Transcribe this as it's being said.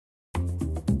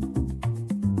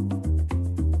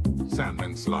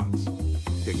Sandman slots.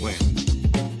 Big win.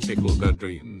 Tickle the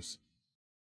dreams.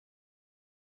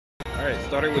 Alright,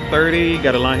 started with 30,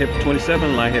 got a line hit for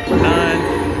 27, line hit for 9.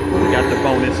 Got the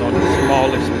bonus on the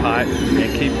smallest pot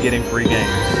and keep getting free games.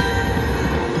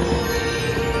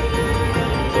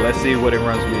 So let's see what it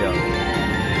runs me up.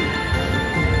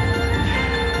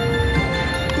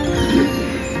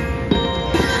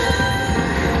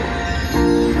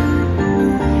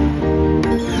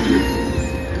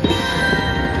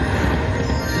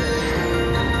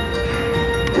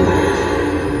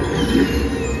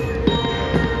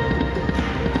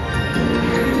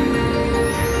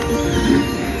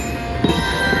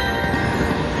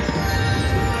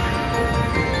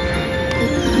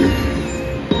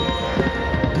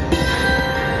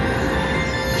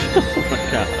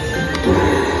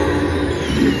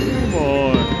 Come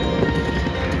on.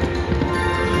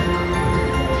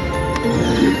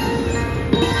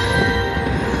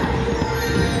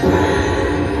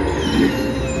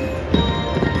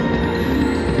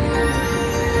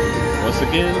 Once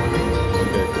again,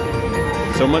 okay.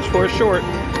 So much for a short.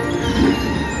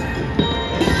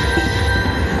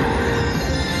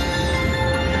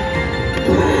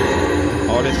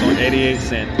 All this on 88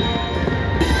 cents.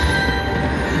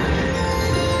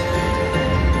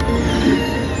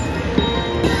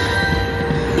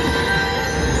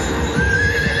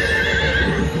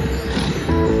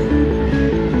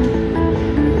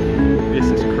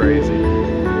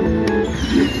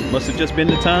 Must have just been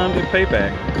the time to pay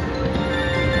back.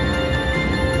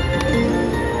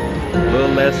 A little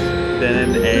less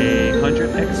than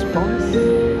 100x bonus.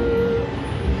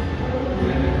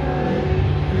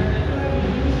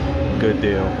 Good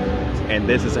deal. And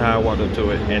this is how I walked up to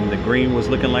it. And the green was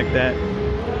looking like that.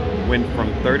 Went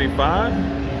from 35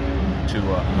 to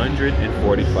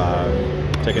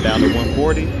 145. Take it down to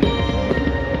 140.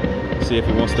 See if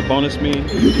he wants to bonus me.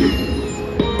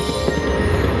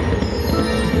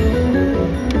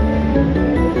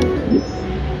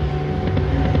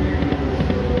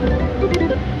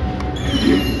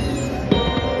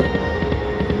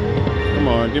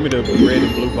 Give me the red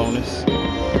and blue bonus.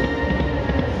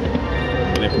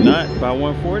 And if not, by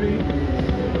 140,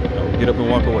 I'll get up and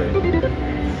walk away.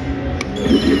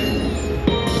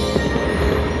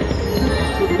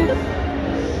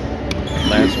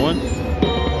 Last one.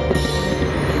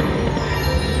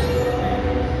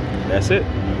 That's it.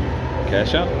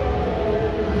 Cash out.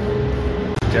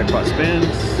 Jackpot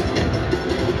spins.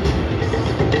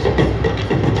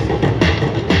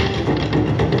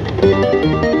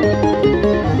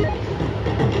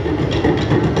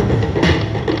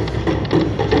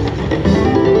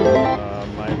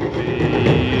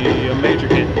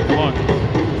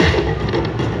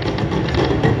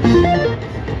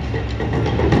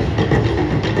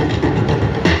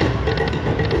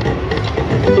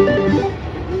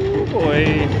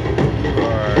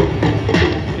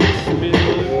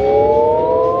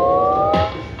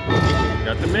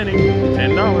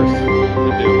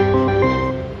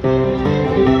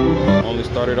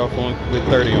 Started off with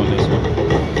 30 on this one.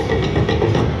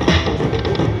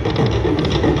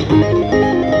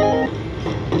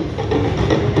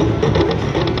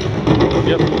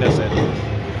 Yep, that's it.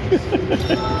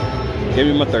 Give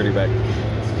me my 30 back.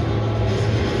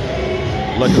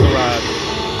 Luck of the ride.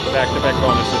 Back-to-back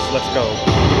bonuses. Let's go.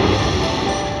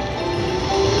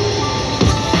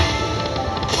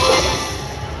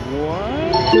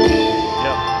 What?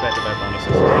 Yep, back-to-back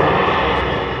bonuses.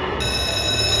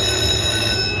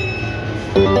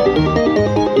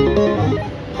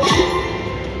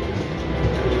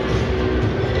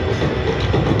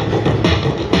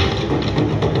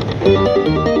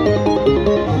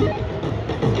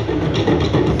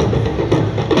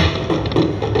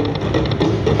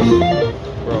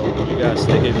 Bro, you guys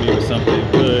to hit me with something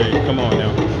good. Come on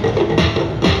now.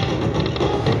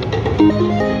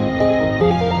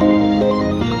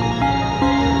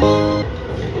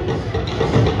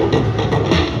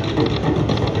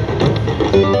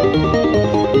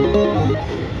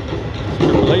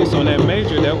 Place on that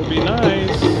major, that would be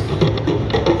nice.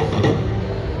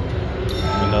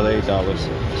 Another $8.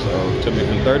 So it took me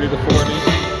from 30 to 40.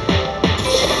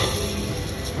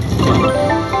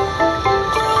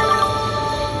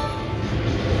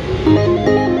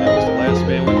 That was the last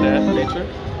spin with that feature.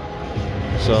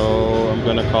 So I'm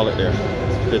gonna call it there.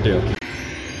 Good deal.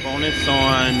 Bonus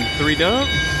on 3 dub.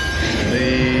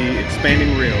 The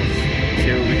expanding reels. Let's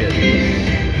see what we get.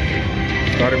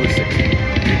 Started with 60.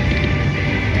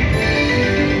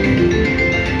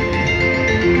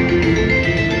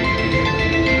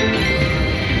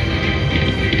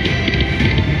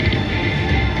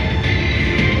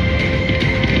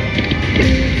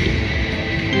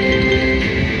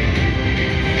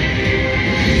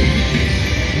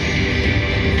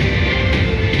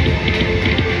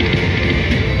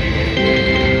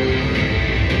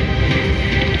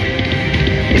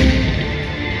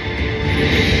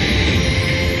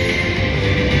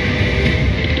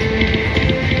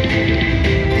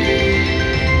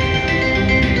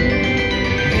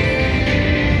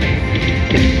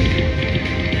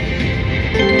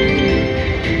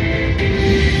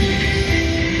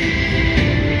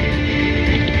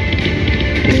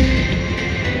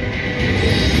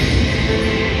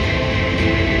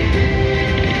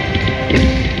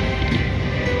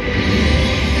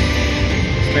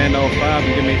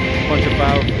 give me a bunch of 5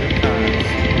 times.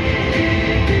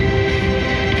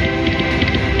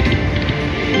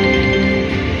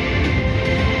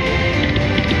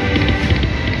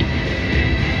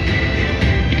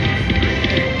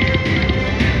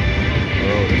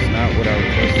 Oh, that's not what I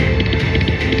requested.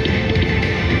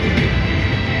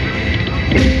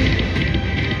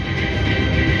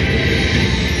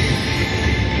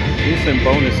 Decent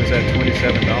bonus is at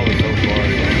 $27 so far.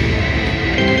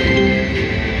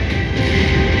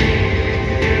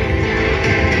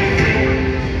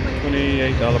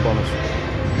 $28 bonus.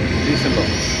 Decent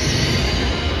bonus.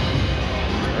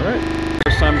 Alright.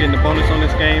 First time getting the bonus on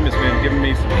this game. It's been giving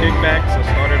me some kickbacks. I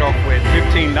started off with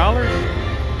 $15.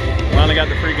 Finally got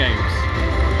the free games.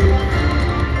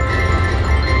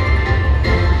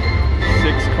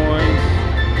 6 coins.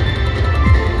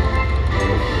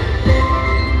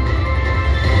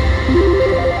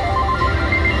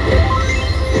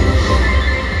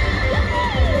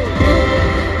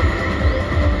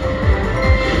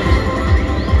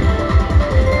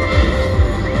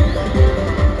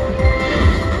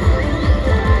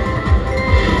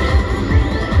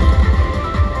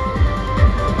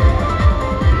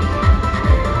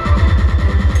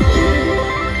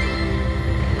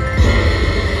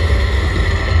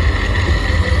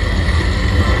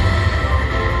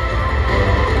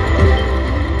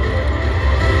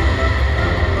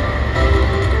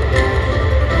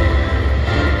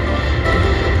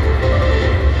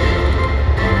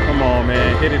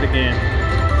 Hit it again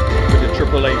with the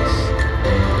triple eights.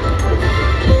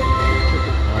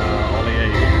 Only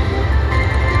 8.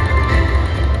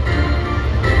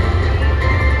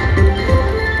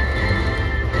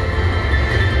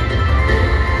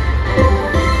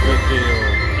 Good deal.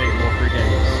 8 more free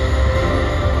games.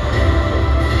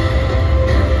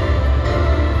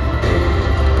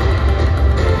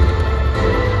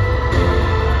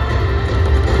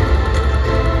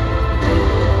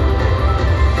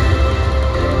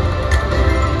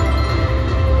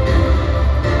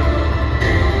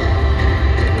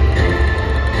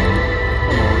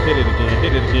 Hit it again,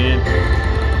 hit it again.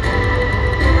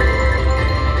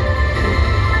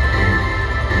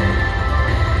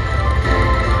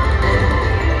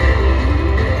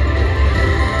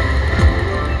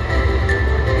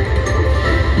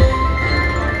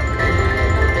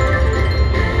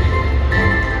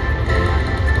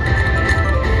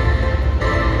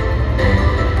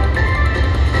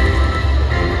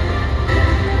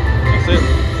 That's it.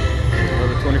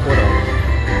 Another $24.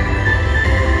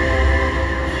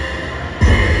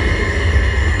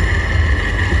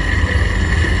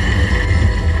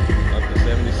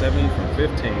 From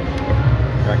 15.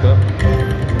 Back up.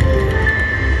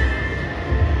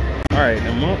 Alright,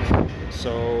 I'm up.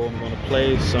 So I'm gonna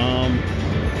play some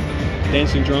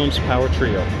Dancing Drums Power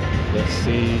Trio. Let's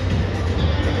see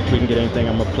if we can get anything.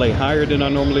 I'm gonna play higher than I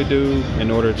normally do in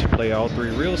order to play all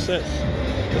 3 real sets.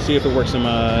 Let's see if it works in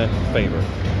my favor.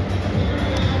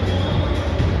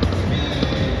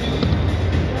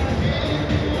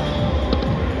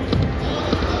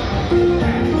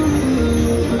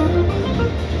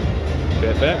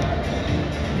 Get that.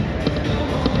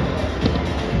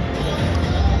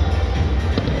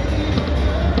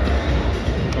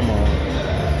 Come on.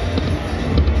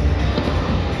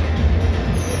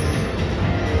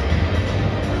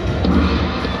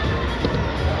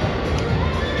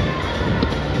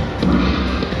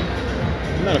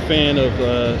 I'm not a fan of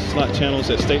slot channels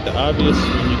that state the obvious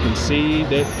when you can see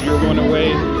that you're one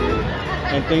away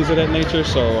and things of that nature,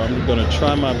 so I'm going to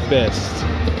try my best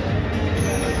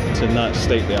to not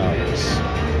state the obvious.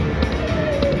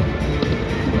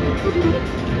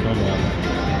 Come on.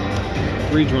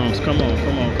 3 drums. Come on,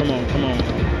 come on, come on, come on.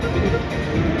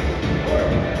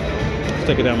 Let's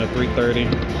take it down to 330.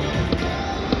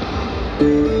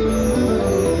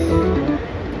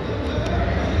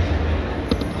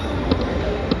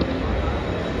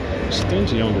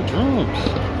 Stingy on the drums.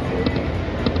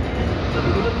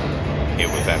 It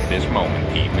was at this moment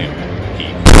he knew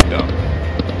he fucked up.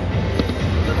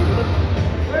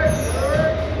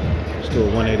 Still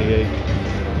 188.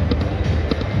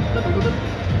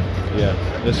 Yeah,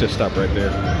 let's just stop right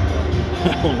there.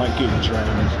 I don't like getting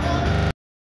drums.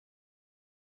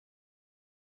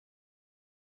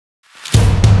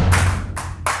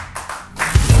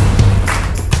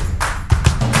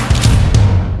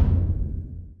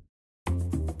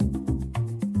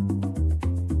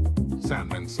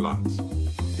 Sandman slots.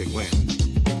 Big win.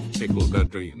 Tickle the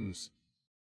dreams.